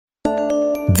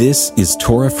This is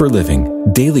Torah for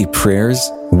Living, daily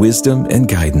prayers, wisdom, and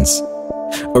guidance.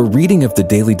 A reading of the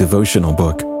daily devotional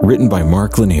book written by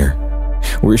Mark Lanier.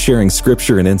 We're sharing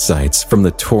scripture and insights from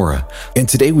the Torah, and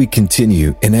today we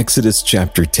continue in Exodus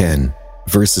chapter 10,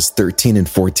 verses 13 and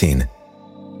 14.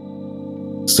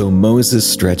 So Moses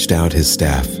stretched out his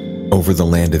staff over the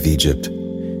land of Egypt,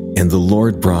 and the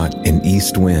Lord brought an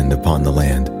east wind upon the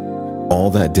land, all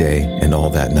that day and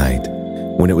all that night.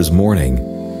 When it was morning,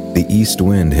 the east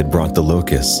wind had brought the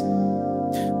locusts.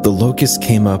 The locusts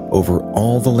came up over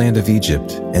all the land of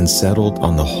Egypt and settled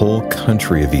on the whole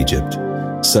country of Egypt,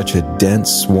 such a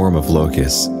dense swarm of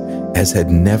locusts as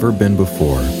had never been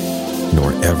before,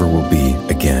 nor ever will be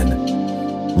again.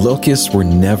 Locusts were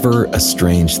never a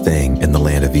strange thing in the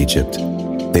land of Egypt.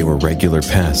 They were regular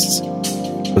pests.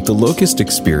 But the locust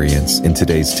experience in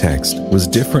today's text was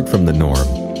different from the norm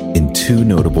in two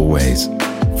notable ways.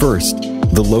 First,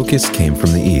 the locusts came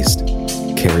from the east,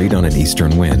 carried on an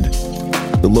eastern wind.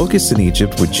 The locusts in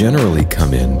Egypt would generally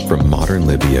come in from modern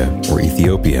Libya or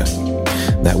Ethiopia.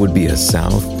 That would be a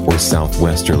south or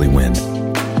southwesterly wind.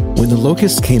 When the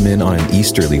locusts came in on an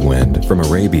easterly wind from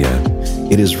Arabia,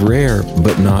 it is rare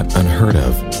but not unheard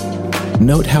of.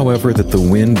 Note, however, that the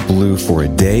wind blew for a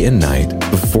day and night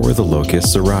before the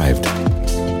locusts arrived.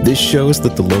 This shows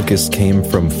that the locusts came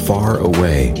from far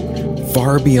away,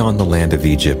 far beyond the land of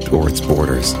Egypt or its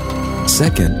borders.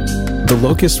 Second, the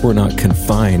locusts were not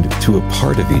confined to a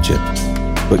part of Egypt,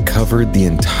 but covered the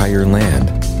entire land.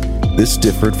 This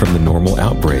differed from the normal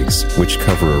outbreaks, which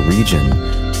cover a region,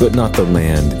 but not the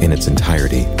land in its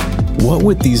entirety. What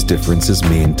would these differences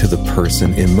mean to the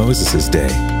person in Moses' day?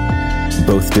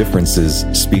 Both differences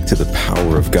speak to the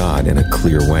power of God in a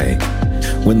clear way.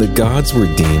 When the gods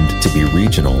were deemed to be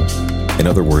regional, in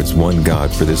other words, one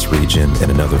God for this region and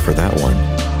another for that one,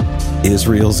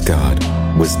 Israel's God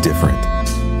was different.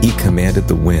 He commanded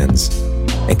the winds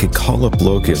and could call up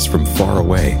locusts from far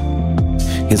away.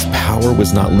 His power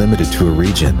was not limited to a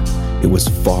region. It was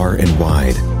far and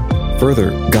wide. Further,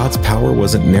 God's power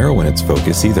wasn't narrow in its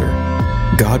focus either.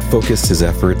 God focused his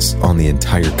efforts on the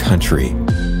entire country,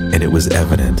 and it was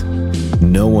evident.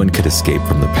 No one could escape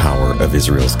from the power of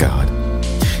Israel's God.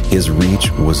 His reach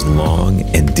was long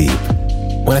and deep.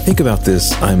 When I think about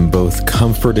this, I'm both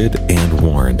comforted and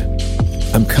warned.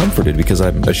 I'm comforted because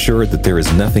I'm assured that there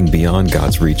is nothing beyond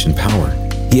God's reach and power.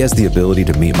 He has the ability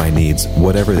to meet my needs,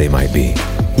 whatever they might be.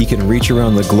 He can reach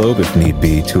around the globe if need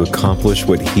be to accomplish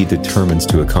what he determines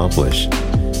to accomplish.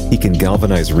 He can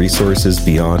galvanize resources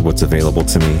beyond what's available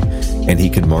to me, and he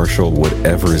can marshal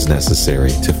whatever is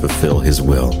necessary to fulfill his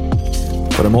will.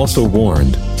 But I'm also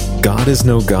warned, God is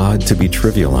no God to be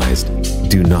trivialized.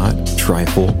 Do not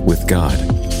trifle with God.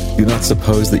 Do not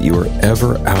suppose that you are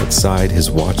ever outside his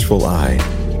watchful eye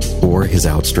or his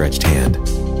outstretched hand.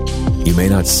 You may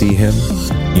not see him,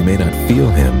 you may not feel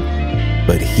him,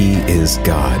 but he is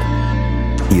God.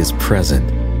 He is present,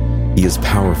 he is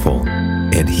powerful,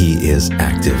 and he is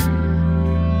active.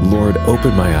 Lord,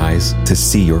 open my eyes to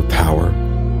see your power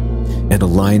and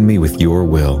align me with your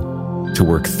will to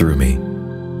work through me.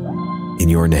 In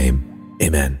your name,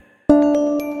 amen.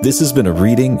 This has been a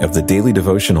reading of the daily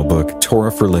devotional book,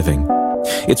 Torah for Living.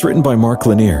 It's written by Mark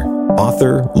Lanier,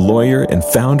 author, lawyer, and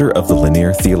founder of the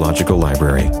Lanier Theological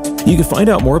Library. You can find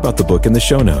out more about the book in the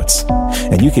show notes.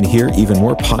 And you can hear even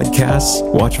more podcasts,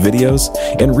 watch videos,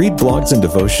 and read blogs and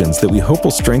devotions that we hope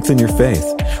will strengthen your faith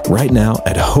right now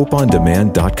at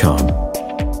hopeondemand.com.